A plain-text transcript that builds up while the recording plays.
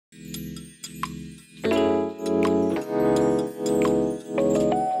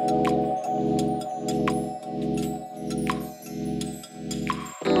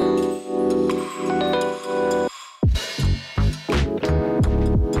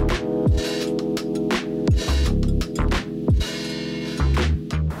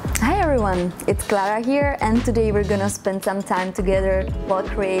everyone, it's Clara here, and today we're gonna spend some time together while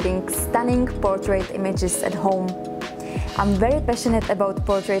creating stunning portrait images at home. I'm very passionate about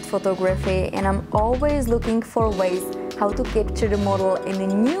portrait photography and I'm always looking for ways how to capture the model in a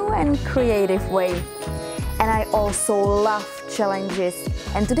new and creative way. And I also love challenges,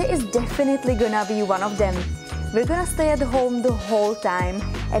 and today is definitely gonna be one of them. We're gonna stay at home the whole time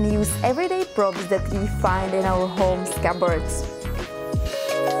and use everyday props that we find in our home's cupboards.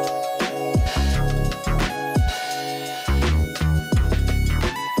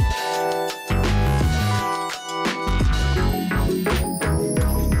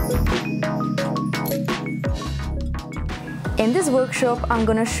 In this workshop, I'm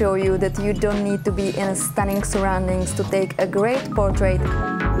gonna show you that you don't need to be in stunning surroundings to take a great portrait.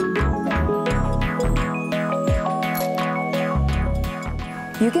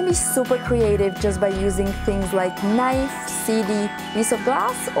 You can be super creative just by using things like knife, CD, piece of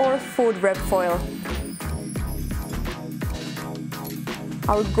glass or food wrap foil.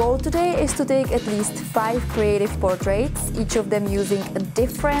 Our goal today is to take at least 5 creative portraits, each of them using a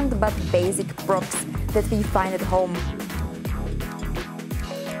different but basic props that we find at home.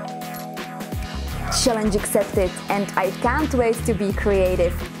 Challenge accepted, and I can't wait to be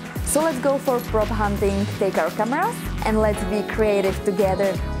creative. So let's go for prop hunting, take our cameras and let's be creative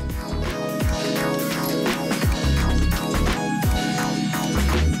together.